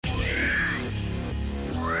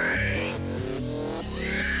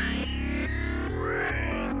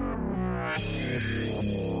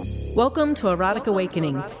Welcome to Erotic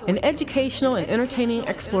Awakening, an educational and entertaining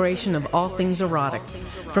exploration of all things erotic.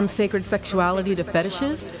 From sacred sexuality to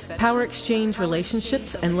fetishes, power exchange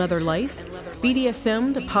relationships and leather life,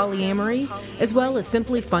 BDSM to polyamory, as well as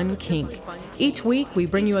simply fun kink. Each week, we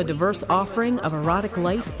bring you a diverse offering of erotic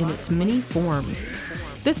life in its many forms.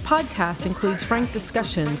 This podcast includes frank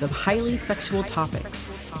discussions of highly sexual topics.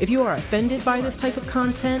 If you are offended by this type of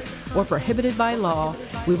content or prohibited by law,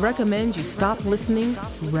 we recommend you stop listening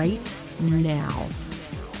right now.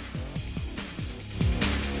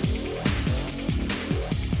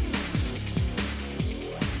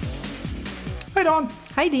 Hi, Dawn.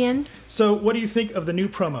 Hi, Dan. So what do you think of the new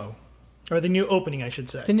promo? Or the new opening, I should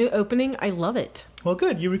say. The new opening, I love it. Well,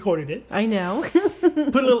 good. You recorded it. I know.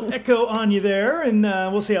 Put a little echo on you there, and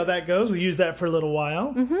we'll see how that goes. We'll use that for a little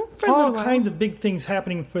while. All kinds of big things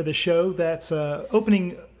happening for the show. That's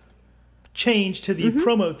opening change to the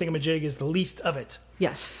promo thingamajig is the least of it.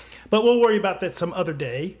 Yes. But we'll worry about that some other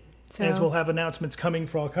day, as we'll have announcements coming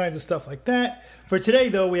for all kinds of stuff like that. For today,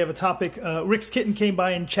 though, we have a topic. Rick's Kitten came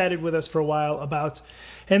by and chatted with us for a while about...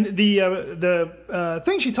 And the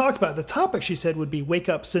thing she talked about, the topic she said would be Wake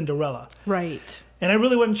Up Cinderella. Right. And I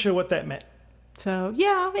really wasn't sure what that meant. So,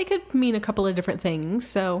 yeah, it could mean a couple of different things.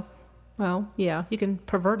 So, well, yeah, you can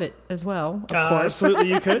pervert it as well, of course. Absolutely,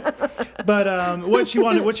 you could. But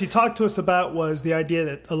what she talked to us about was the idea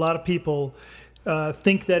that a lot of people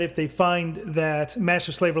think that if they find that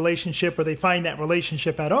master-slave relationship or they find that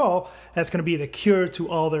relationship at all, that's going to be the cure to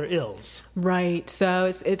all their ills. Right.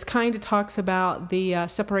 So it's kind of talks about the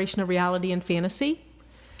separation of reality and fantasy.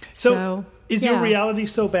 So is your reality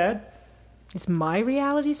so bad? Is my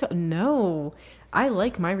reality so? No. I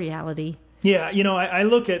like my reality. Yeah, I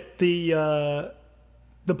look at the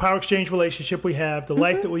power exchange relationship we have, the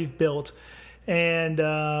life that we've built, and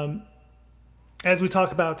as we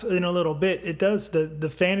talk about in a little bit, it does the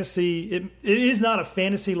fantasy. It is not a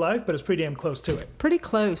fantasy life, but it's pretty damn close to it. Pretty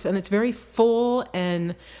close, and it's very full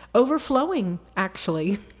and overflowing,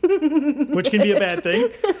 actually. Which can be a bad thing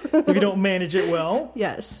if you don't manage it well.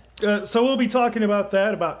 Yes. So we'll be talking about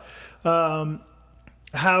that, about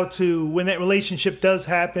how to, when that relationship does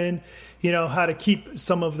happen, how to keep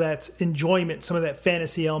some of that enjoyment, some of that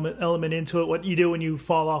fantasy element into it, what you do when you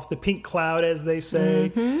fall off the pink cloud, as they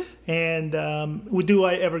say, and do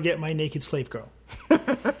I ever get my naked slave girl?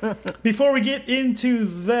 Before we get into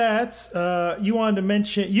that,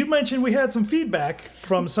 you mentioned we had some feedback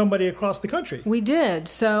from somebody across the country. We did.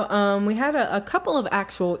 So we had a couple of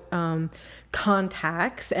actual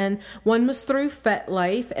contacts, and one was through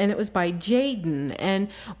FetLife, and it was by Jaden. And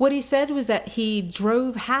what he said was that he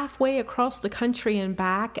drove halfway across the country and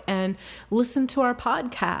back and listened to our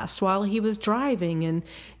podcast while he was driving. And,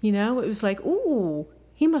 it was like, ooh,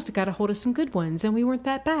 he must have got a hold of some good ones, and we weren't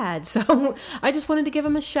that bad. So I just wanted to give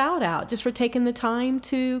him a shout out just for taking the time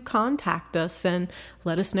to contact us and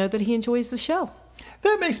let us know that he enjoys the show.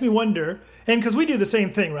 That makes me wonder, and because we do the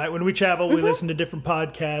same thing, right? When we travel, we listen to different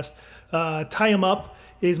podcasts. Tie 'Em Up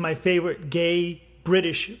is my favorite gay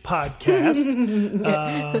British podcast.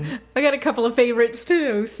 I got a couple of favorites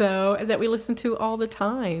too, so that we listen to all the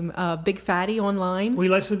time. Big Fatty online. We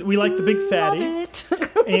like the Big Fatty. Love it.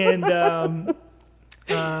 And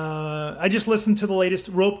I just listened to the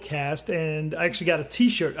latest Ropecast, and I actually got a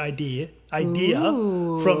T-shirt idea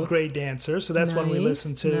from Grey Dancer, so that's one we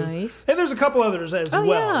listened to. Nice. And there's a couple others as well.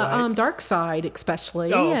 Yeah, right? Dark Side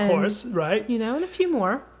especially. Oh, of course, right. And a few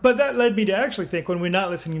more. But that led me to actually think when we're not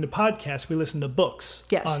listening to podcasts, we listen to books.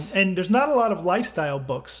 Yes. And there's not a lot of lifestyle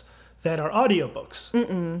books that are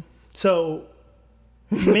audiobooks. So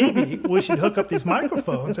maybe we should hook up these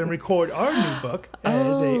microphones and record our new book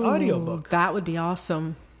as an audiobook. That would be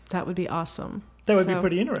awesome. That would be awesome. That would be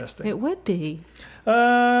pretty interesting. It would be.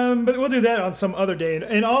 But we'll do that on some other day.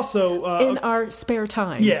 And also... in our spare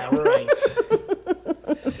time. Yeah, right.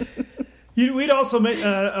 We'd also made,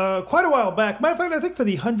 quite a while back, matter of fact, I think for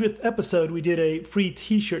the 100th episode, we did a free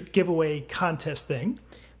T-shirt giveaway contest thing.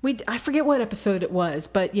 I forget what episode it was,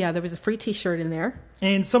 but yeah, there was a free T-shirt in there.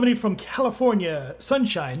 And somebody from California,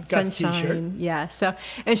 Sunshine, got the T-shirt. Yeah. So,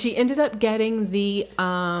 and she ended up getting the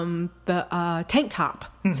tank top.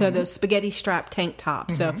 So the spaghetti strap tank top.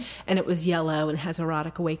 So, and it was yellow and has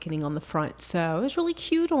Erotic Awakening on the front. So it was really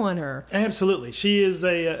cute on her. Absolutely. She is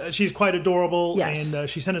she's quite adorable. Yes. And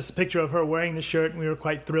she sent us a picture of her wearing the shirt, and we were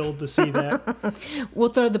quite thrilled to see that. We'll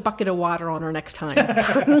throw the bucket of water on her next time.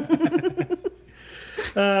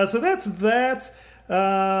 So that's that.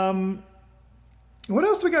 What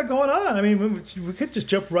else do we got going on? I mean, we could just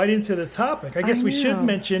jump right into the topic. I guess we should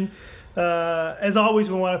mention As always,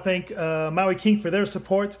 we want to thank Maui Kink for their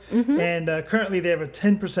support. And currently they have a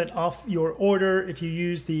 10% off your order if you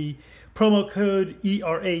use the promo code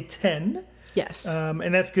ERA10. Yes.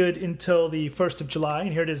 And that's good until the 1st of July.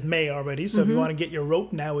 And here it is May already. So if you want to get your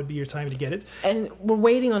rope, now would be your time to get it. And we're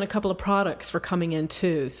waiting on a couple of products for coming in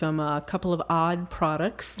too. Some couple of odd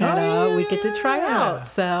products that we get to try out.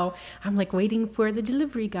 So I'm like waiting for the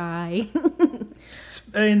delivery guy.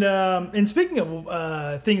 And speaking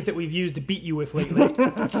of things that we've used to beat you with lately,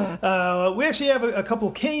 we actually have a couple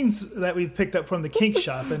of canes that we've picked up from the Kink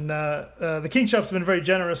Shop. And the Kink Shop's been very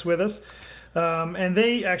generous with us. And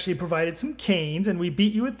they actually provided some canes, and we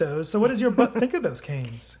beat you with those. So what does your butt think of those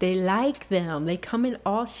canes? They like them. They come in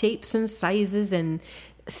all shapes and sizes and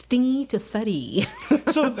stingy to thuddy.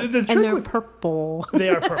 So the trick and they're purple. They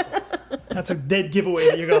are purple. That's a dead giveaway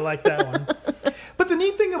that you're going to like that one. But the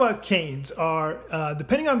neat thing about canes are,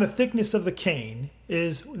 depending on the thickness of the cane,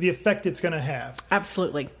 is the effect it's going to have.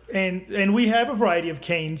 Absolutely. And we have a variety of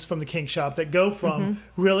canes from the Kink Shop that go from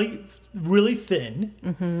really, really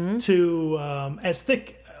thin to as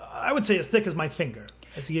thick, I would say as thick as my finger,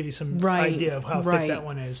 to give you some idea of how thick that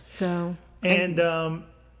one is. So, and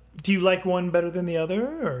do you like one better than the other,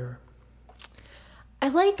 or? I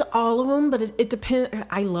like all of them, but it depends.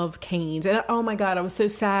 I love canes. And oh my God, I was so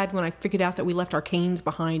sad when I figured out that we left our canes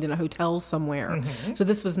behind in a hotel somewhere. So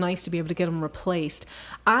this was nice to be able to get them replaced.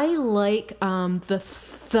 I like the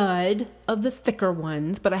thud of the thicker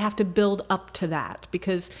ones, but I have to build up to that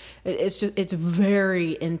because it's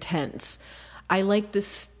very intense. I like the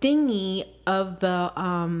stingy of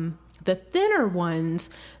the thinner ones.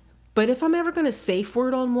 But if I'm ever going to safe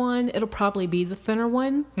word on one, it'll probably be the thinner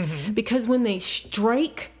one. Because when they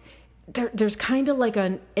strike, there's kind of like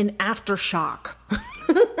an aftershock.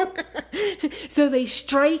 So they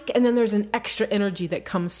strike, and then there's an extra energy that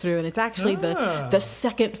comes through. And it's actually the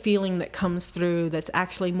second feeling that comes through that's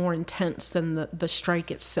actually more intense than the strike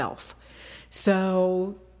itself.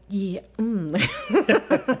 So, yeah.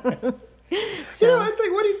 So, I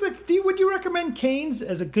think. What do you think? Would you recommend canes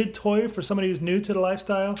as a good toy for somebody who's new to the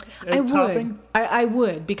lifestyle? I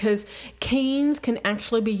would, because canes can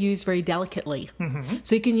actually be used very delicately.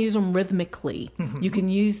 So you can use them rhythmically. You can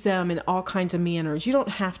use them in all kinds of manners. You don't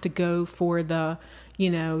have to go for the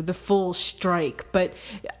full strike, but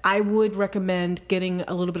I would recommend getting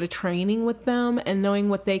a little bit of training with them and knowing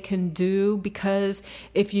what they can do, because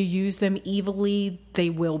if you use them evilly, they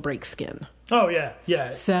will break skin. Oh,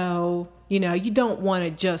 yeah. So, you don't want to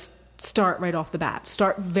just start right off the bat.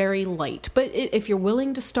 Start very light. But if you're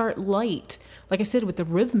willing to start light, like I said, with the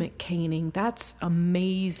rhythmic caning, that's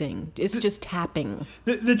amazing. It's just tapping.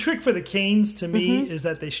 The trick for the canes, to me, is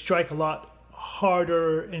that they strike a lot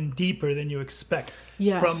harder and deeper than you expect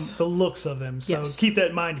from the looks of them. So keep that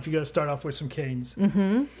in mind if you're going to start off with some canes.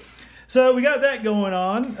 So we got that going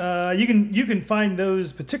on. You can find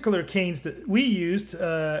those particular canes that we used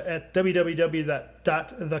at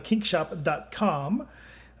www.thekinkshop.com,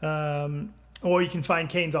 or you can find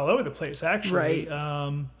canes all over the place, actually.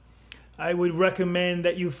 Right. I would recommend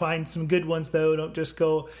that you find some good ones, though. Don't just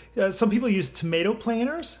go... some people use tomato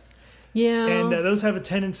planters. Yeah. And those have a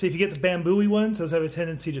tendency, if you get the bamboo-y ones, those have a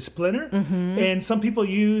tendency to splinter. And some people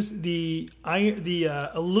use the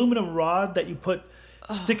aluminum rod that you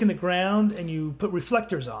stick in the ground and you put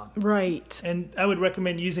reflectors on. Right. And I would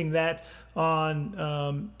recommend using that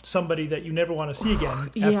on somebody that you never want to see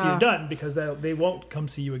again after you're done, because they won't come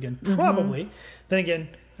see you again, probably. Then again,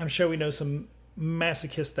 I'm sure we know some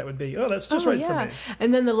masochists that would be, that's just right for me.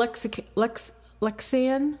 And then the Lexan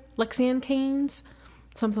canes,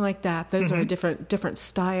 something like that. Those are a different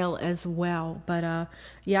style as well. But I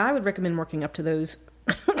would recommend working up to those.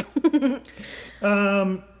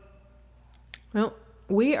 Well,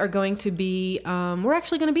 we are going to be, we're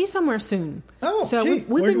actually going to be somewhere soon. Oh, so gee.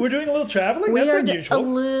 We're doing a little traveling? That's unusual. A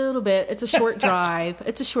little bit. It's a short drive.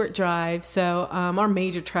 So our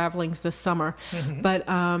major traveling's this summer. But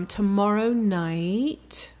tomorrow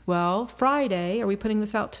night, Friday, are we putting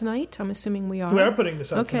this out tonight? I'm assuming we are. We are putting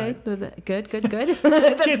this out tonight. Okay, good.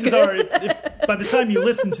 Chances are, by the time you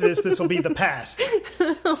listen to this will be the past.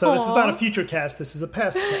 So this is not a future cast. This is a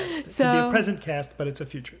past cast. It can be a present cast, but it's a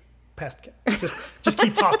future past cast. Just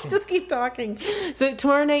keep talking. Just keep talking. So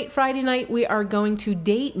tomorrow night, Friday night, we are going to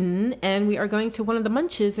Dayton, and we are going to one of the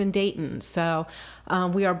Munches in Dayton. So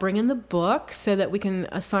we are bringing the book so that we can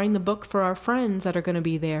assign the book for our friends that are going to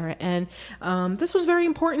be there. And this was very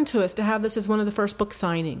important to us to have this as one of the first book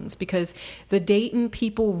signings, because the Dayton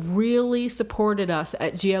people really supported us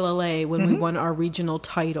at GLLA when we won our regional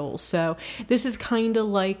title. So this is kind of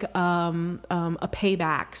like a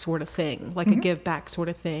payback sort of thing, like a give back sort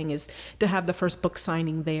of thing, is to have the first book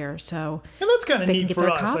signing there. So and that's kind of they can neat get for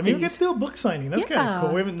their us. I mean, we copies. get to do a book signing. That's kind Yeah. of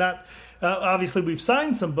cool. We haven't obviously we've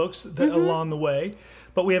signed some books along the way,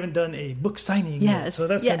 but we haven't done a book signing yet. Yes, So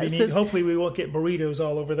that's going to be yes. neat. So- Hopefully we won't get burritos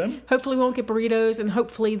all over them. Hopefully we won't get burritos, and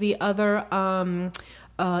hopefully the other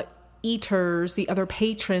eaters, the other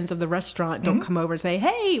patrons of the restaurant don't come over and say,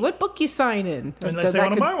 hey, what book you signing? Unless they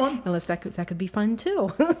want to buy one. Unless that could be fun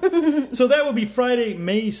too. So that will be Friday,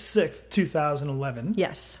 May 6th, 2011.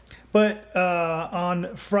 Yes. But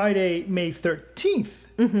on Friday, May 13th,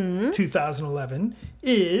 2011,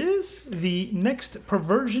 is the next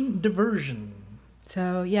Perversion Diversion.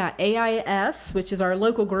 So, yeah, AIS, which is our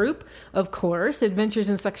local group, of course, Adventures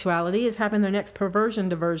in Sexuality, is having their next Perversion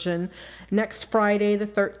Diversion next Friday, the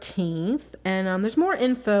 13th. And there's more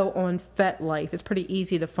info on FetLife. It's pretty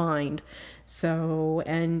easy to find. So,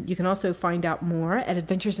 and you can also find out more at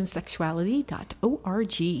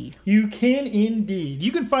adventuresinsexuality.org. You can indeed.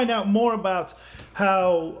 You can find out more about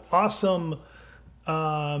how awesome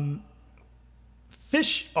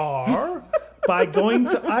fish are by going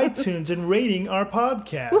to iTunes and rating our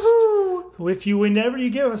podcast. Woohoo! Whenever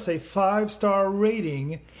you give us a 5-star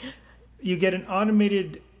rating, you get an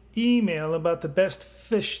automated email about the best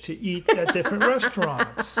fish to eat at different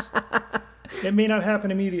restaurants. It may not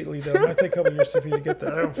happen immediately, though. It might take a couple years for you to get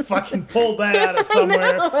that. I don't fucking pull that out of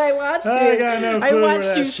somewhere. I watched you. I got no clue where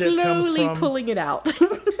that you shit comes slowly from. pulling it out.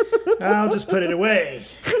 I'll just put it away.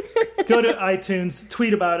 Go to iTunes,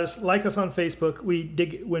 tweet about us, like us on Facebook. We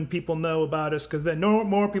dig when people know about us because then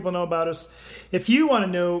more people know about us. If you want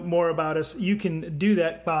to know more about us, you can do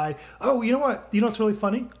that by, you know what? You know what's really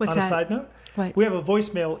funny? What's on that? A side note? What? We have a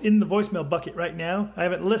voicemail in the voicemail bucket right now. I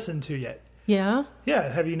haven't listened to yet. Yeah,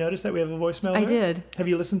 Yeah, have you noticed that we have a voicemail I there? did. Have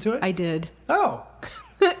you listened to it? I did. Oh.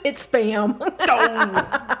 It's spam.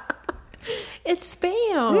 Oh. It's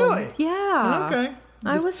spam. Really? Yeah. Okay.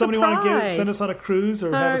 I Does was somebody want to surprised. send us on a cruise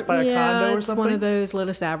or have us buy a yeah, condo or it's something? one of those let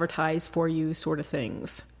us advertise for you sort of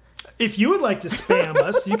things. If you would like to spam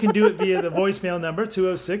us, you can do it via the voicemail number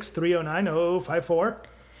 206-309-0054.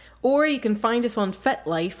 Or you can find us on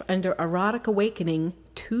FetLife under Erotic Awakening,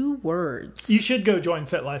 2 words. You should go join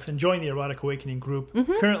FetLife and join the Erotic Awakening group.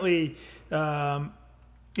 Currently,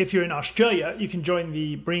 if you're in Australia, you can join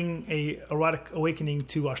the Bring a Erotic Awakening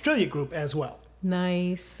to Australia group as well.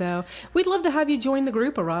 Nice. So we'd love to have you join the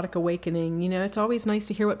group Erotic Awakening. You know, it's always nice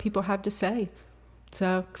to hear what people have to say.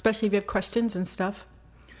 So, especially if you have questions and stuff.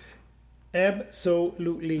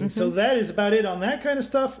 Absolutely. So that is about it on that kind of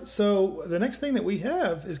stuff. So the next thing that we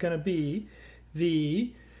have is going to be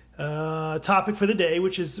the topic for the day,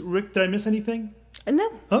 which is, Rick, did I miss anything? No.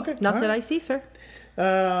 Okay. Not all that right. I see, sir.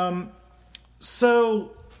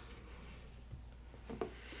 So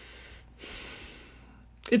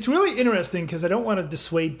it's really interesting because I don't want to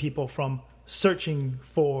dissuade people from searching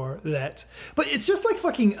for that, but it's just like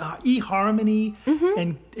fucking eHarmony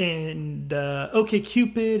and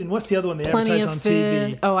OkCupid and what's the other one they Plenty advertise of on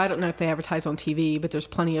fish. TV? Oh, I don't know if they advertise on TV, but there's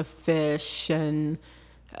Plenty of Fish and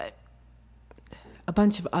a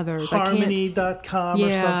bunch of others. Harmony.com or something.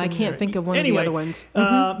 Yeah, I can't think of one of the other ones.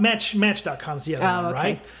 Match.com is the other one, okay.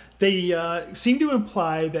 right? They seem to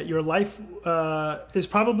imply that your life is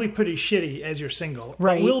probably pretty shitty as you're single.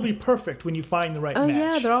 Right. But will be perfect when you find the right Oh, match.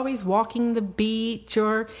 yeah, they're always walking the beach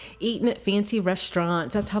or eating at fancy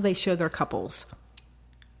restaurants. That's how they show their couples.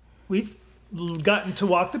 We've gotten to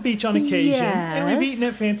walk the beach on occasion, and we've Yes. eaten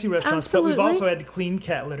at fancy restaurants, but we've Absolutely. also had to clean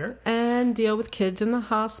cat litter. And deal with kids in the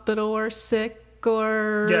hospital or sick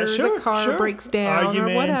or Yeah, sure, the car sure. breaks down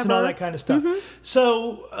Arguments or whatever. and all that kind of stuff.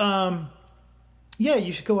 So, yeah,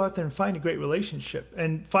 you should go out there and find a great relationship.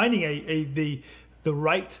 And finding the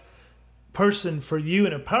right person for you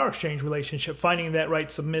in a power exchange relationship, finding that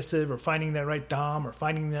right submissive or finding that right dom or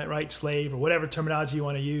finding that right slave or whatever terminology you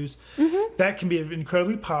want to use, that can be an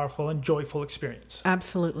incredibly powerful and joyful experience.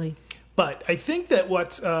 Absolutely. But I think that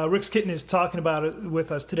what Rick's Kitten is talking about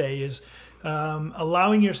with us today is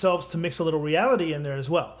allowing yourselves to mix a little reality in there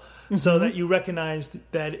as well, so that you recognize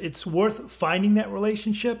that it's worth finding that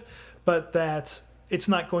relationship, but that it's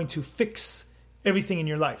not going to fix everything in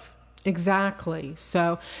your life. Exactly.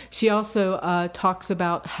 So she also talks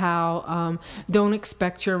about how don't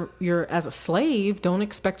expect your as a slave, don't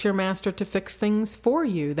expect your master to fix things for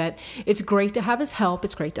you. That it's great to have his help,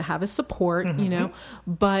 it's great to have his support, you know,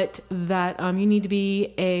 but that you need to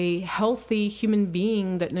be a healthy human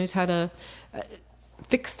being that knows how to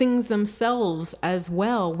fix things themselves as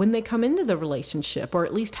well when they come into the relationship, or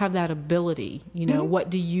at least have that ability. You know, what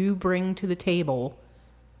do you bring to the table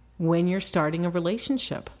when you're starting a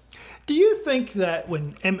relationship? Do you think that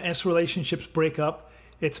when MS relationships break up,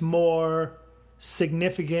 it's more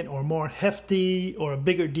significant or more hefty or a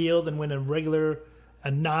bigger deal than when a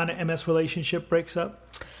non-MS relationship breaks up?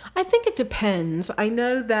 I think it depends. I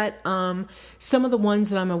know that some of the ones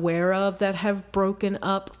that I'm aware of that have broken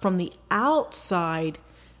up from the outside,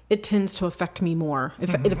 it tends to affect me more.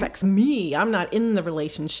 It affects me. I'm not in the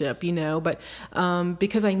relationship, but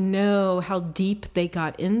because I know how deep they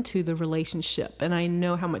got into the relationship and I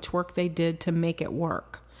know how much work they did to make it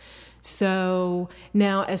work. So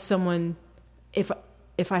now as someone,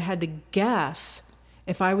 if I had to guess,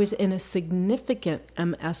 if I was in a significant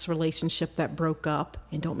MS relationship that broke up,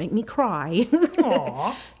 and don't make me cry,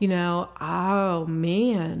 oh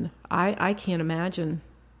man, I can't imagine.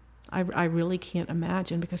 I really can't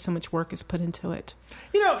imagine because so much work is put into it.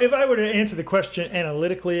 If I were to answer the question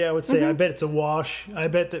analytically, I would say I bet it's a wash. I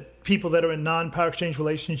bet that people that are in non-power exchange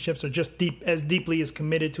relationships are just as deeply as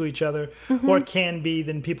committed to each other or can be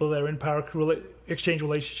than people that are in power exchange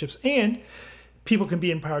relationships. And people can be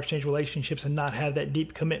in power exchange relationships and not have that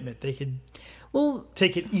deep commitment. They could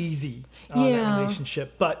take it easy on that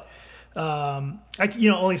relationship. But,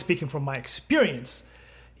 only speaking from my experience,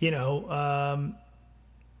 no,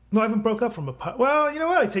 I haven't broke up from well, you know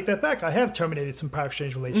what? I take that back. I have terminated some power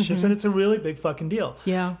exchange relationships, and it's a really big fucking deal.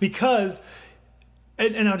 Yeah. Because,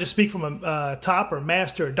 and I'll just speak from a top or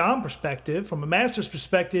master or dom perspective. From a master's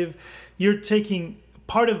perspective, you're taking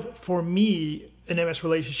for me, an MS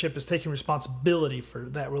relationship is taking responsibility for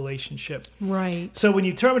that relationship. Right. So when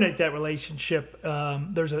you terminate that relationship,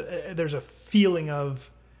 there's a feeling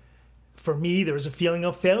of, for me, there was a feeling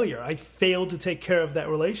of failure. I failed to take care of that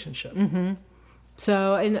relationship. Mm-hmm.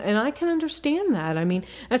 So, and I can understand that. I mean,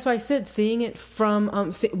 that's why I said seeing it from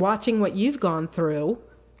watching what you've gone through,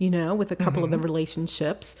 with a couple of the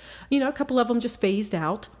relationships, a couple of them just phased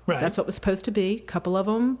out. Right. That's what was supposed to be. A couple of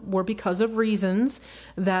them were because of reasons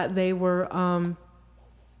that they were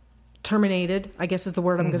terminated, I guess is the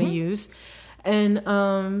word I'm going to use. And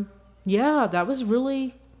that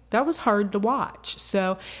was hard to watch.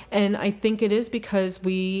 So, and I think it is because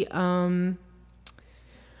we,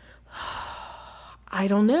 I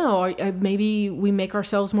don't know. Maybe we make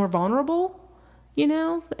ourselves more vulnerable,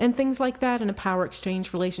 and things like that in a power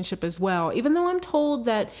exchange relationship as well. Even though I'm told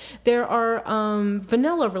that there are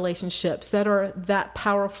vanilla relationships that are that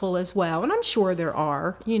powerful as well. And I'm sure there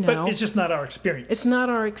are, But it's just not our experience. It's not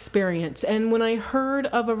our experience. And when I heard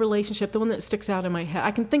of a relationship, the one that sticks out in my head,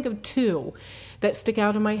 I can think of two that stick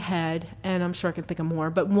out in my head, and I'm sure I can think of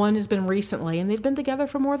more. But one has been recently, and they've been together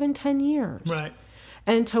for more than 10 years. Right.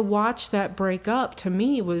 And to watch that break up to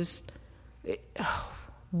me was,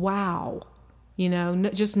 wow,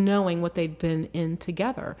 just knowing what they'd been in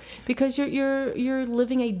together, because you're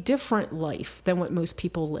living a different life than what most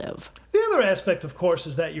people live. The other aspect, of course,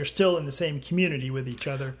 is that you're still in the same community with each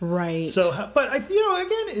other, right? So, but again,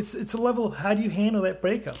 it's a level of how do you handle that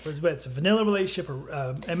breakup? Whether it's a vanilla relationship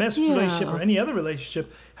or MS relationship or any other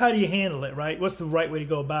relationship, how do you handle it? Right? What's the right way to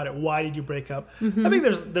go about it? Why did you break up? I think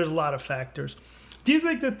there's a lot of factors. Do you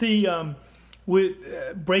think that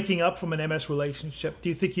with breaking up from an MS relationship, do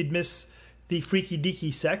you think you'd miss the freaky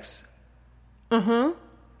deaky sex? I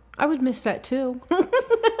would miss that too.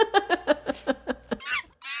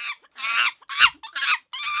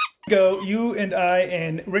 You and I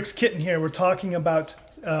and Rick's kitten here were talking about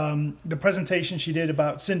the presentation she did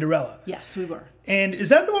about Cinderella. Yes, we were. And is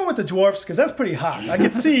that the one with the dwarfs? Because that's pretty hot. I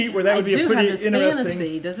could see where that would be a pretty interesting.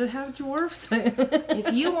 Fantasy. Does it have dwarfs?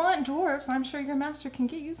 If you want dwarfs, I'm sure your master can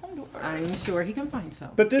get you some dwarfs. I'm sure he can find some.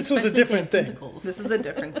 But this was a different thing. This is a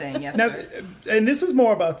different thing, yes, now, sir. And this is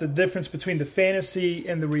more about the difference between the fantasy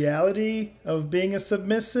and the reality of being a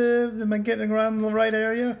submissive. Am I getting around the right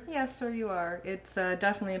area? Yes, sir, you are. It's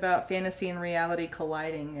definitely about fantasy and reality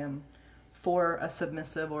colliding. For a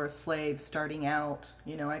submissive or a slave starting out,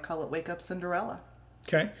 I call it Wake Up Cinderella.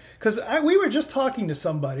 Okay, because we were just talking to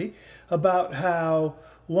somebody about how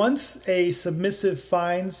once a submissive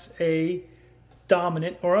finds a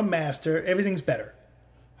dominant or a master, everything's better.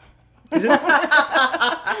 Isn't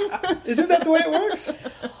that the way it works?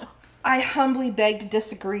 I humbly beg to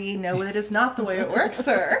disagree. No, it is not the way it works,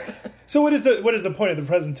 sir. So what is the point of the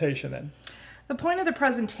presentation then? The point of the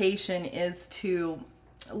presentation is to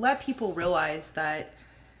let people realize that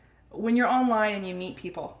when you're online and you meet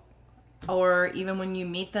people, or even when you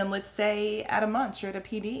meet them, let's say at a munch or at a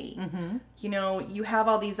PD, you have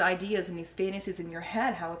all these ideas and these fantasies in your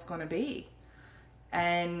head how it's going to be.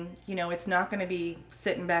 And, it's not going to be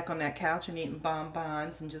sitting back on that couch and eating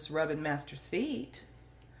bonbons and just rubbing master's feet.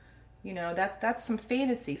 That's some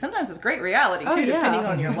fantasy. Sometimes it's great reality, too, depending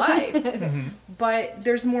on your life. But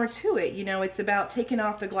there's more to it. It's about taking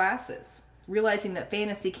off the glasses, realizing that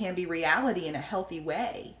fantasy can be reality in a healthy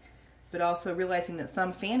way. but also realizing that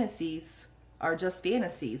some fantasies are just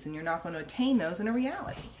fantasies and you're not going to attain those in a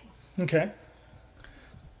reality. Okay.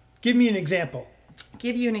 Give me an example.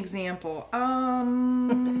 Give you an example. I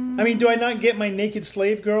mean, do I not get my naked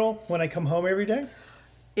slave girl when I come home every day?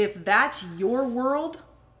 If that's your world,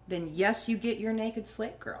 then yes, you get your naked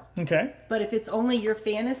slave girl. Okay. But if it's only your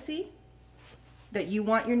fantasy that you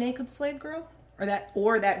want your naked slave girl,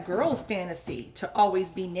 or that girl's fantasy to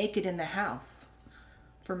always be naked in the house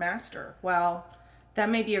for master, well, that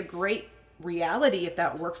may be a great reality if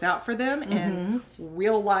that works out for them and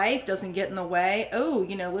real life doesn't get in the way. Oh,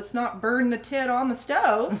 let's not burn the tit on the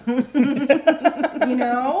stove.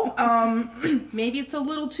 Maybe it's a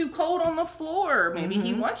little too cold on the floor. Maybe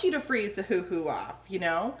he wants you to freeze the hoo-hoo off,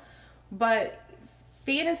 But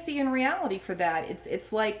fantasy and reality for that,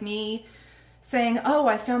 it's like me saying, oh,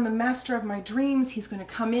 I found the master of my dreams. He's going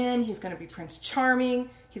to come in. He's going to be Prince Charming.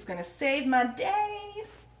 He's going to save my day.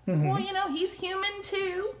 Well, he's human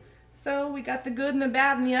too. So we got the good and the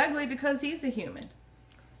bad and the ugly because he's a human.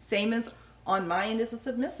 Same as on my end as a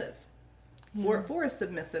submissive. For a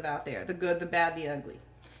submissive out there. The good, the bad, the ugly.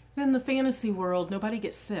 In the fantasy world, nobody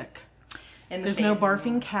gets sick. There's no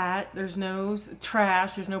barfing cat. There's no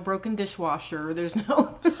trash. There's no broken dishwasher. There's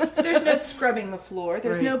no... There's no scrubbing the floor.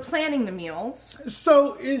 There's no planning the meals.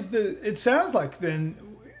 So it sounds like then,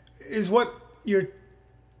 is what you're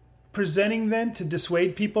presenting then to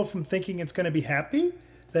dissuade people from thinking it's going to be happy?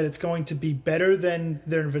 That it's going to be better than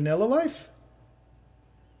their vanilla life?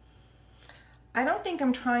 I don't think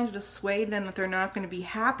I'm trying to dissuade them that they're not going to be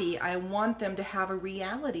happy. I want them to have a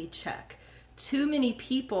reality check. Too many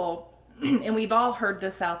people, and we've all heard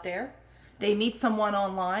this out there, they meet someone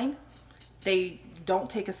online, they don't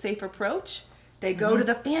take a safe approach, they go to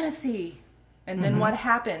the fantasy, and then what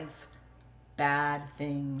happens? Bad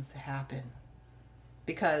things happen.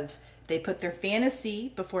 Because they put their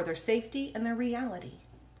fantasy before their safety and their reality.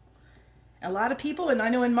 A lot of people, and I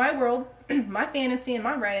know in my world, my fantasy and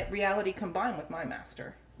my reality combine with my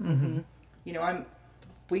master.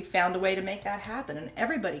 We found a way to make that happen, and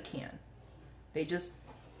everybody can. They just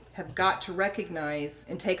have got to recognize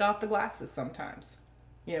and take off the glasses sometimes.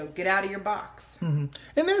 Get out of your box. And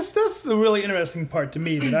that's the really interesting part to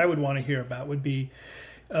me that I would want to hear about would be,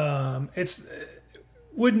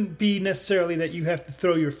 wouldn't be necessarily that you have to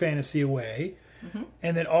throw your fantasy away.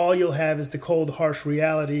 And then all you'll have is the cold, harsh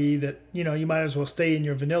reality that, you might as well stay in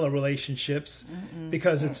your vanilla relationships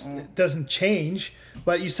because it doesn't change.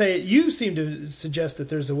 But you seem to suggest that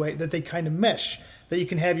there's a way that they kind of mesh, that you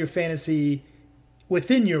can have your fantasy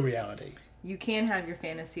within your reality. You can have your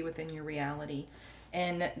fantasy within your reality.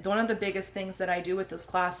 And one of the biggest things that I do with this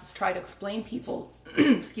class is try to explain to people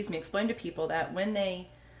that when they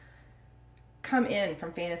come in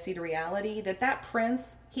from fantasy to reality, that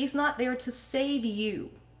prince, he's not there to save you.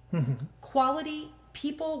 Quality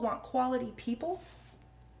people want quality people.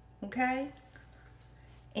 Okay?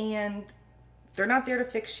 And they're not there to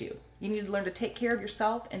fix you. You need to learn to take care of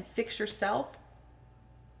yourself and fix yourself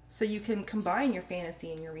so you can combine your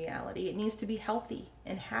fantasy and your reality. It needs to be healthy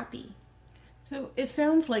and happy. So it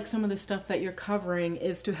sounds like some of the stuff that you're covering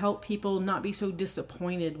is to help people not be so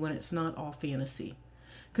disappointed when it's not all fantasy.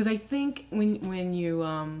 Because I think when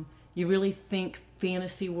you really think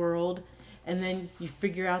fantasy world and then you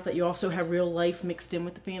figure out that you also have real life mixed in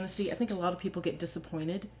with the fantasy, I think a lot of people get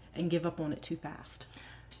disappointed and give up on it too fast.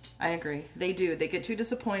 I agree. They do. They get too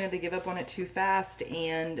disappointed. They give up on it too fast.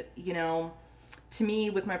 And, to me,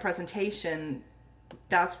 with my presentation,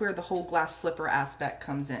 that's where the whole glass slipper aspect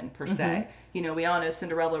comes in, per se. We all know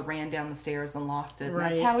Cinderella ran down the stairs and lost it. Right.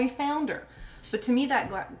 And that's how we found her. But to me,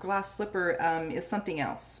 that glass slipper is something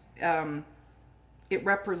else. It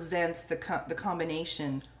represents the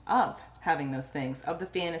combination of having those things, of the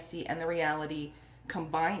fantasy and the reality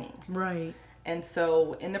combining. Right. And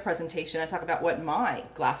so in the presentation, I talk about what my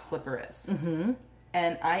glass slipper is.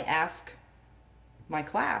 And I ask my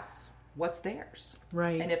class, what's theirs?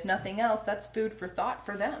 Right. And if nothing else, that's food for thought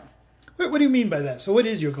for them. What do you mean by that? So what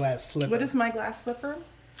is your glass slipper? What is my glass slipper?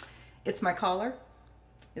 It's my collar.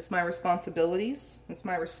 It's my responsibilities. It's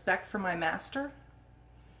my respect for my master.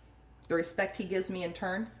 The respect he gives me in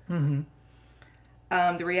turn.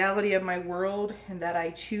 The reality of my world, and that I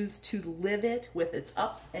choose to live it with its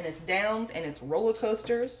ups and its downs and its roller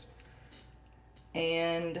coasters.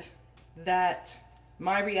 And that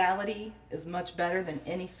my reality is much better than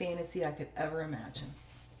any fantasy I could ever imagine.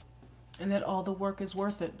 And that all the work is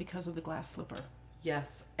worth it because of the glass slipper.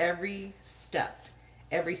 Yes, every step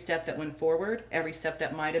that went forward, every step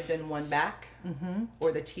that might have been one back,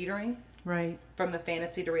 or the teetering, right, from the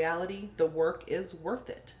fantasy to reality, the work is worth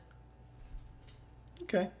it.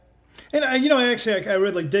 Okay. And I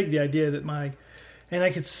really dig the idea that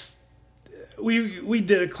we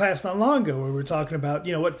did a class not long ago where we were talking about,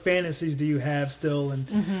 what fantasies do you have still? And,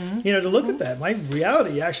 to look at that, my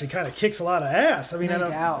reality actually kind of kicks a lot of ass. I mean,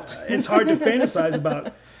 it's hard to fantasize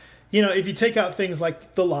about, if you take out things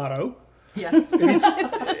like the lotto. Yes.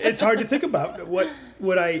 It's hard to think about what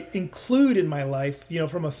would I include in my life,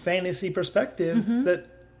 from a fantasy perspective that,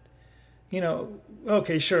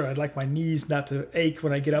 okay, sure, I'd like my knees not to ache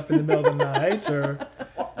when I get up in the middle of the night, or...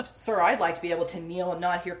 Sir, I'd like to be able to kneel and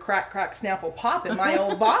not hear crack, crack, snapple, pop in my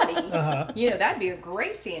old body. That'd be a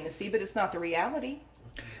great fantasy, but it's not the reality.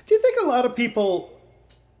 Do you think a lot of people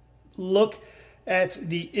look at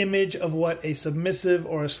the image of what a submissive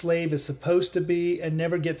or a slave is supposed to be and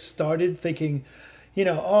never get started thinking,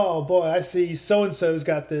 oh boy, I see so-and-so's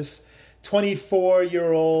got this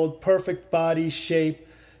 24-year-old perfect body shape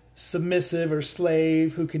submissive or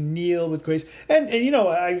slave who can kneel with grace. And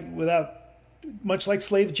without much like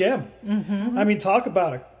Slave Gem. I mean, talk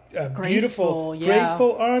about a beautiful,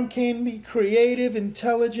 graceful arm candy, creative,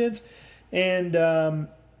 intelligence, and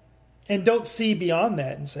don't see beyond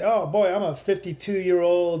that and say, oh boy, I'm a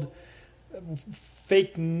 52-year-old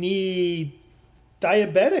fake knee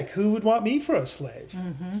diabetic. Who would want me for a slave?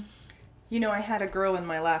 I had a girl in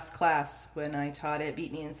my last class when I taught at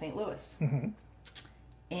Beat Me in St. Louis.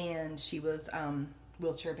 And she was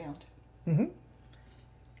wheelchair bound.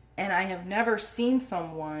 And I have never seen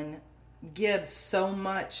someone give so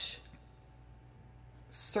much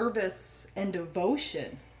service and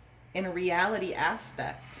devotion in a reality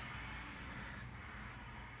aspect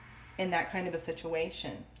in that kind of a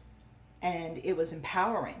situation. And it was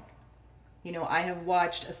empowering. I have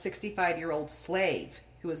watched a 65-year-old slave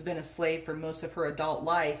who has been a slave for most of her adult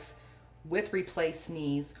life with replaced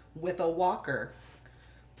knees, with a walker,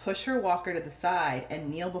 push her walker to the side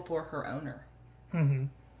and kneel before her owner.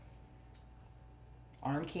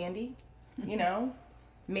 Arm candy,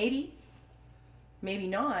 maybe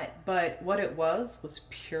not, but what it was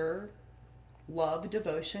pure love,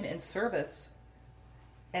 devotion, and service.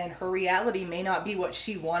 And her reality may not be what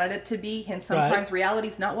she wanted it to be, and sometimes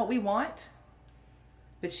reality's not what we want,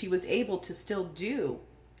 but she was able to still do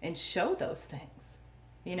and show those things,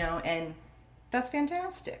 and that's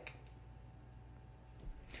fantastic.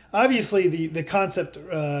 Obviously, the concept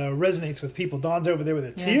resonates with people. Dawn's over there with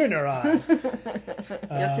a tear in her eye.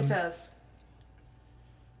 Yes, it does.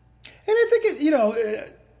 And I think,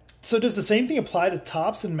 so does the same thing apply to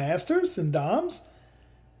tops and masters and doms?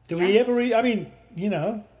 Do we have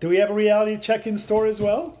do we have a reality check-in store as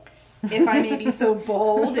well? If I may be so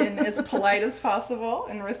bold and as polite as possible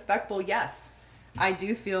and respectful, yes. I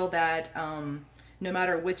do feel that no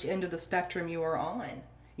matter which end of the spectrum you are on,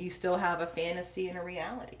 you still have a fantasy and a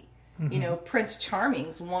reality. Prince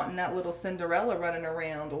Charming's wanting that little Cinderella running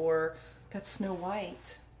around, or that Snow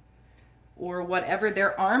White, or whatever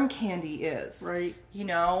their arm candy is. Right.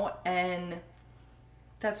 And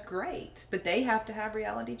that's great. But they have to have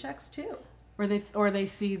reality checks too. Or they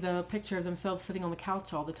see the picture of themselves sitting on the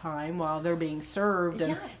couch all the time while they're being served,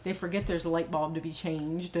 and they forget there's a light bulb to be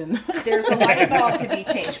changed. And there's a light bulb to be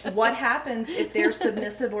changed. What happens if their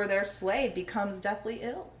submissive or their slave becomes deathly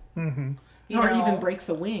ill? Or even breaks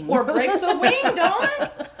a wing. Or breaks a wing, Dawn.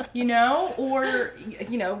 Or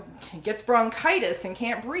gets bronchitis and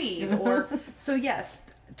can't breathe. Or so yes,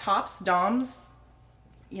 tops, doms,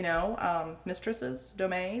 mistresses,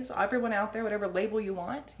 domains, everyone out there, whatever label you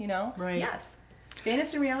want, Right. Yes.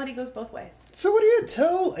 Fantasy and reality goes both ways. So what do you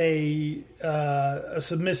tell a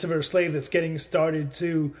submissive or a slave that's getting started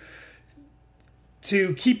to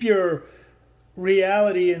keep your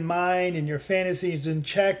reality in mind and your fantasies in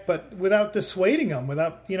check, but without dissuading them,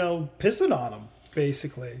 without, pissing on them,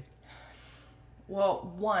 basically?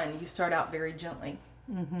 Well, one, you start out very gently.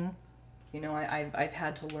 I've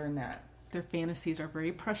had to learn that. Their fantasies are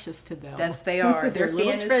very precious to them. Yes, they are. They're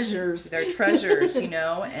little treasures. They're treasures,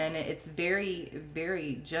 and it's very,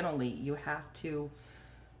 very gently. You have to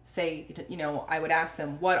say, I would ask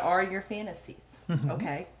them, what are your fantasies?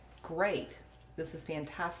 Okay, great. This is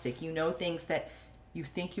fantastic. Things that you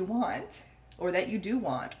think you want or that you do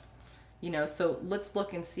want. So let's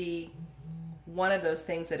look and see one of those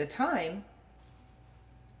things at a time.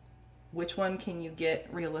 Which one can you get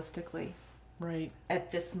realistically? Right.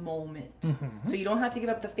 At this moment. So you don't have to give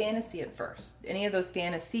up the fantasy at first, any of those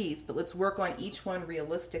fantasies, but let's work on each one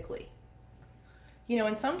realistically.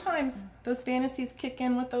 And sometimes those fantasies kick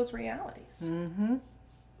in with those realities.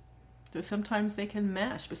 So sometimes they can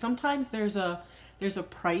mesh, but sometimes there's a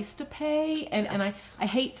price to pay, and I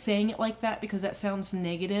hate saying it like that because that sounds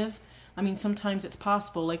negative, I mean, sometimes it's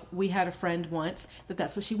possible. Like, we had a friend once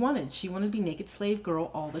that's what she wanted. She wanted to be naked slave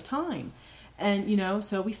girl all the time. And, you know,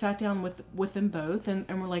 so we sat down with them both and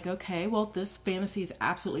we're like, okay, well, this fantasy is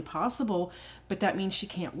absolutely possible, but that means she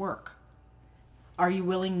can't work. Are you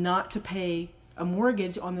willing not to pay a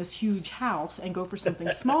mortgage on this huge house and go for something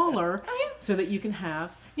smaller so that you can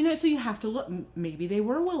have, you know, so you have to look, maybe they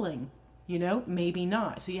were willing, you know, maybe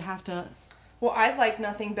not. So you have to. Well, I'd like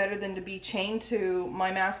nothing better than to be chained to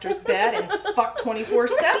my master's bed and fuck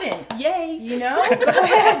 24/7. Yay! You know,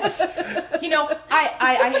 you know,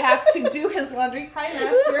 I have to do his laundry. Hi,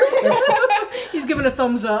 master. He's giving a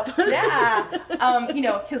thumbs up. Yeah. You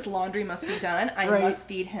know, his laundry must be done. I must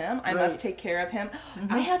feed him. I must take care of him.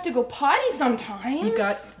 I have to go potty sometimes. You've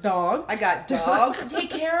got dogs. I got dogs to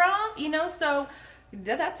take care of. You know, so.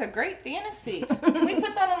 That's a great fantasy. Can we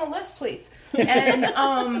put that on the list, please?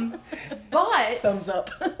 And but thumbs up.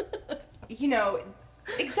 You know,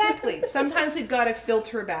 exactly. Sometimes we've got to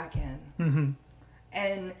filter back in,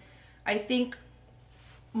 and I think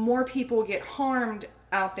more people get harmed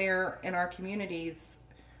out there in our communities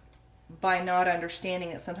by not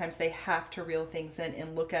understanding that sometimes they have to reel things in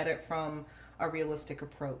and look at it from a realistic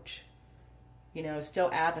approach. You know, still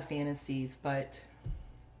add the fantasies, but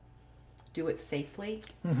do it safely.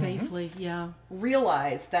 Safely, yeah.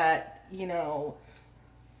 Realize that, you know,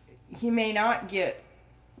 he may not get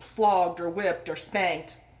flogged or whipped or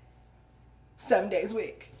spanked 7 days a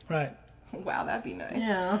week. Right. Wow, that'd be nice.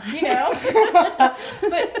 Yeah. You know?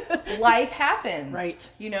 But life happens. Right.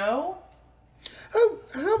 You know?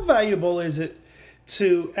 How valuable is it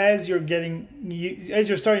to, as you're starting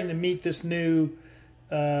to meet this new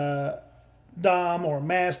dom or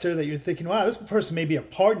master that you're thinking, wow, this person may be a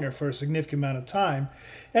partner for a significant amount of time.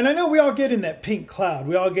 And I know we all get in that pink cloud.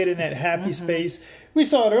 We all get in that happy space. We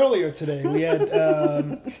saw it earlier today. We had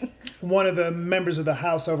one of the members of the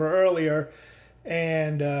house over earlier,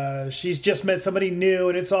 and she's just met somebody new,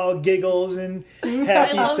 and it's all giggles and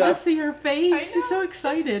happy I love stuff. to see her face. She's so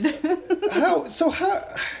excited.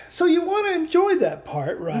 So you want to enjoy that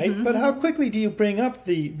part, right? But how quickly do you bring up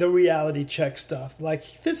the reality check stuff?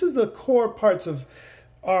 Like, this is the core parts of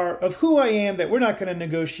who I am that we're not going to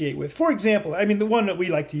negotiate with. For example, I mean, the one that we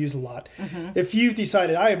like to use a lot. If you've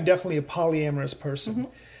decided I am definitely a polyamorous person,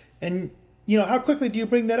 and you know, how quickly do you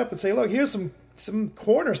bring that up and say, look, here's some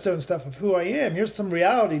cornerstone stuff of who I am. Here's some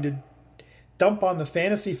reality to dump on the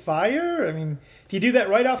fantasy fire. I mean, do you do that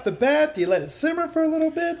right off the bat? Do you let it simmer for a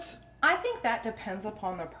little bit? I think that depends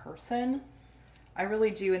upon the person. I really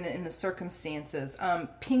do in the circumstances.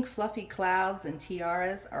 Pink fluffy clouds and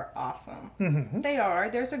tiaras are awesome. They are.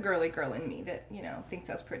 There's a girly girl in me that, you know, thinks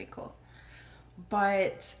that's pretty cool.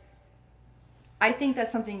 But I think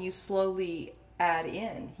that's something you slowly add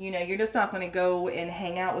in. You know, you're just not going to go and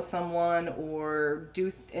hang out with someone or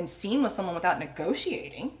do and scene with someone without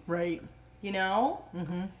negotiating. Right. You know?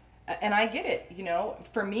 And I get it. You know,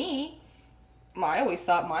 for me, I always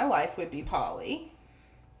thought my life would be poly.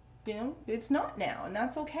 You know, it's not now, and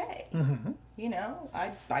that's okay. You know,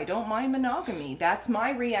 I don't mind monogamy. That's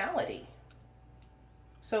my reality.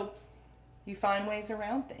 So you find ways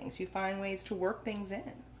around things. You find ways to work things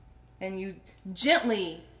in. And you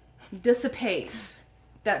gently dissipate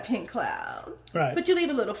that pink cloud. Right. But you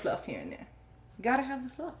leave a little fluff here and there. You gotta have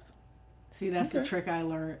the fluff. See, that's the trick I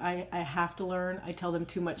learned. I have to learn. I tell them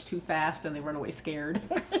too much too fast and they run away scared.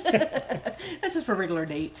 That's just for regular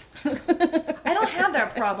dates. I don't have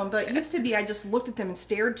that problem, but it used to be I just looked at them and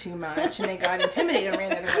stared too much and they got intimidated and ran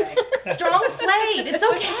the other way. Strong slave. It's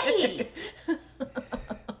okay.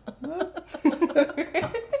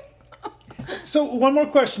 So one more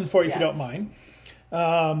question for you, if you don't mind.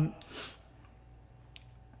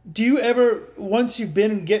 Do you ever, once you've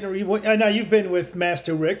been I know you've been with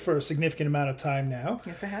Master Rick for a significant amount of time now.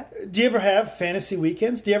 Yes, I have. Do you ever have fantasy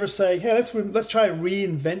weekends? Do you ever say, hey, let's try to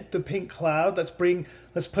reinvent the pink cloud. Let's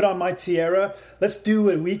put on my tiara. Let's do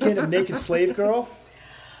a weekend of Naked Slave Girl?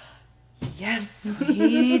 Yes,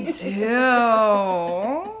 we do.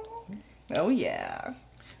 Oh, yeah.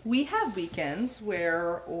 We have weekends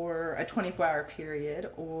or a 24-hour period,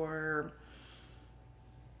 or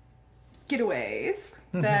getaways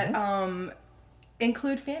that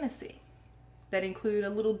include fantasy, that include a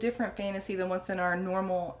little different fantasy than what's in our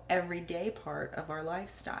normal everyday part of our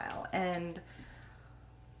lifestyle. And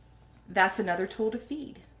that's another tool to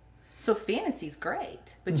feed. So fantasy's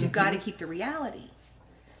great, but you've got to keep the reality.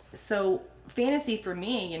 So fantasy for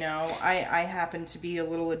me, you know, I happen to be a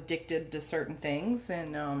little addicted to certain things,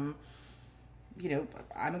 and you know,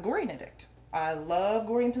 I'm a Gorean addict. I love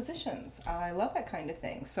Gorean positions. I love that kind of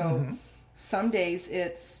thing. So some days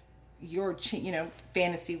it's your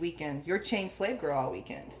fantasy weekend. You're chained slave girl all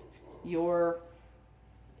weekend. you're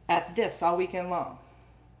at this all weekend long.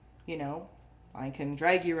 You know, I can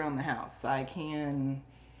drag you around the house. I can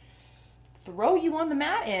throw you on the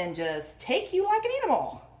mat and just take you like an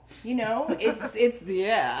animal. You know, it's the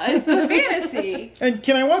fantasy. And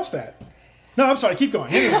can I watch that? No, I'm sorry. Keep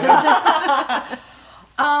going.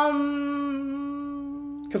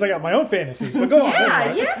 Because I got my own fantasies. But go on.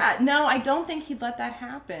 Yeah. No, I don't think he'd let that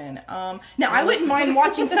happen. Now, I wouldn't mind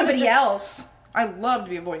watching somebody else. I love to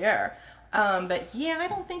be a voyeur. But yeah, I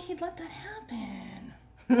don't think he'd let that happen.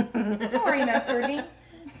 Sorry, Master D.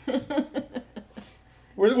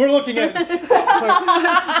 We're looking at... So,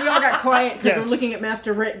 we all got quiet because Yes. we're looking at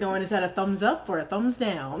Master Rick going, is that a thumbs up or a thumbs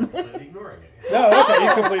down? Completely ignoring it. no, okay,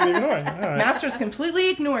 you're completely ignoring. All right. Master's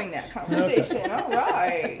completely ignoring that conversation. All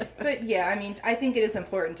right. But yeah, I mean, I think it is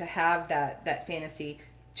important to have that fantasy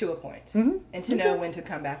to a point. And to know when to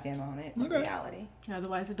come back in on it, reality.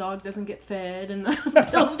 Otherwise the dog doesn't get fed and the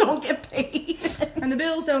bills don't get paid. And the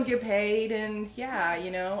bills don't get paid, and yeah,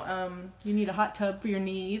 you know. You need a hot tub for your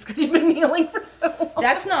knees because you've been kneeling for so long.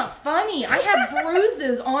 That's not funny. I have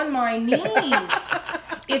bruises on my knees.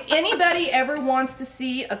 If anybody ever wants to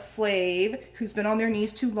see a slave who's been on their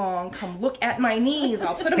knees too long, come look at my knees.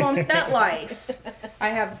 I'll put them on FetLife. I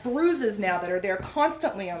have bruises now that are there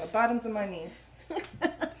constantly on the bottoms of my knees.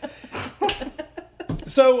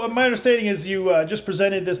 So my understanding is you just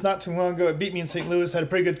presented this not too long ago at Beat Me in St. Louis. Had a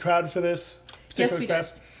pretty good crowd for this Yes, particular we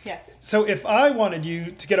class. did. Yes. So if I wanted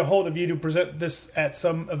you to get a hold of you to present this at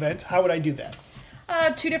some event, how would I do that?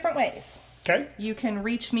 2 different ways. Okay. You can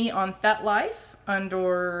reach me on FetLife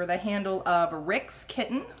under the handle of Rick's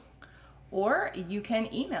Kitten, or you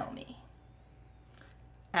can email me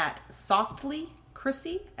at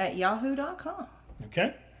softlychrissy@yahoo.com.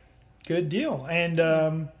 Okay. Good deal. And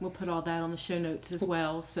We'll put all that on the show notes as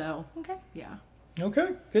well, so Okay. yeah.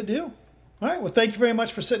 okay, good deal. All right. Well, thank you very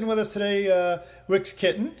much for sitting with us today, Rick's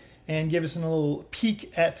Kitten, and give us a little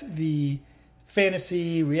peek at the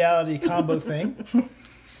fantasy reality combo thing.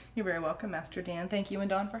 You're very welcome, Master Dan. Thank you and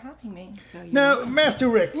Dawn for having me. So you Now, Master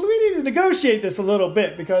Rick, we need to negotiate this a little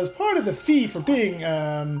bit because part of the fee for being,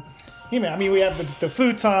 I mean, we have the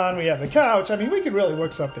futon, we have the couch. I mean, we could really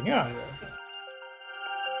work something out here.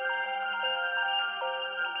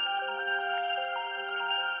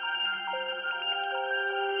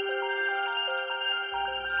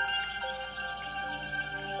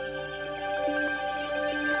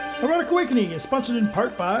 Erotic Awakening is sponsored in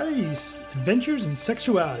part by Adventures in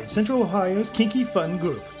Sexuality, Central Ohio's kinky fun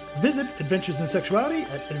group. Visit Adventures in Sexuality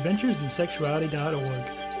at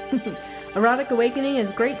adventuresinsexuality.org. Erotic Awakening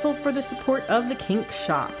is grateful for the support of the Kink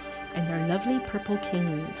Shop and their lovely purple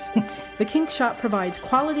kings. The Kink Shop provides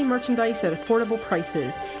quality merchandise at affordable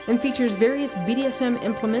prices and features various BDSM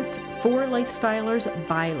implements for lifestylers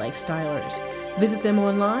by lifestylers. Visit them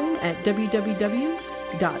online at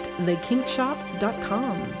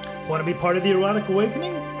www.thekinkshop.com. Want to be part of the Erotic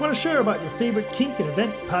Awakening? Want to share about your favorite kink and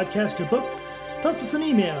event, podcast, or book? Toss us an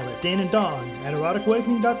email at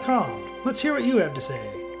daneanddawn@eroticawakening.com. Let's hear what you have to say.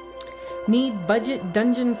 Need budget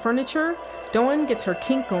dungeon furniture? Dawn gets her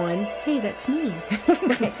kink on. Hey, that's me.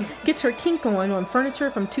 Gets her kink on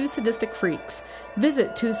furniture from Two Sadistic Freaks.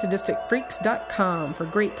 Visit twosadisticfreaks.com for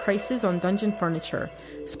great prices on dungeon furniture.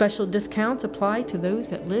 Special discounts apply to those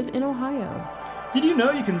that live in Ohio. Did you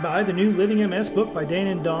know you can buy the new Living MS book by Dane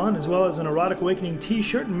and Dawn, as well as an Erotic Awakening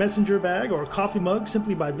t-shirt and messenger bag or coffee mug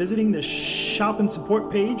simply by visiting the shop and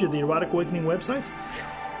support page of the Erotic Awakening website?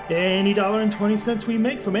 Any $1.20 we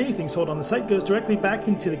make from anything sold on the site goes directly back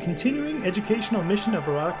into the continuing educational mission of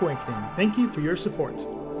Erotic Awakening. Thank you for your support.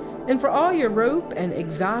 And for all your rope and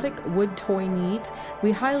exotic wood toy needs,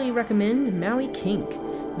 we highly recommend Maui Kink.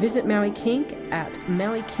 Visit Maui Kink at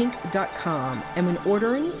maukink.com. And when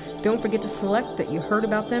ordering, don't forget to select that you heard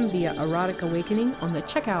about them via Erotic Awakening on the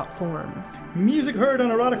checkout form. Music heard on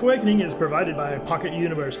Erotic Awakening is provided by Pocket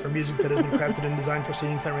Universe for music that has been crafted and designed for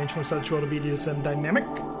scenes that range from sensual to BDSM dynamic.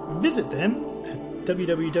 Visit them at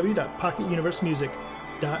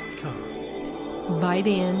www.pocketuniversemusic.com. Bye,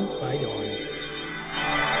 Dan. Bye, Dawn.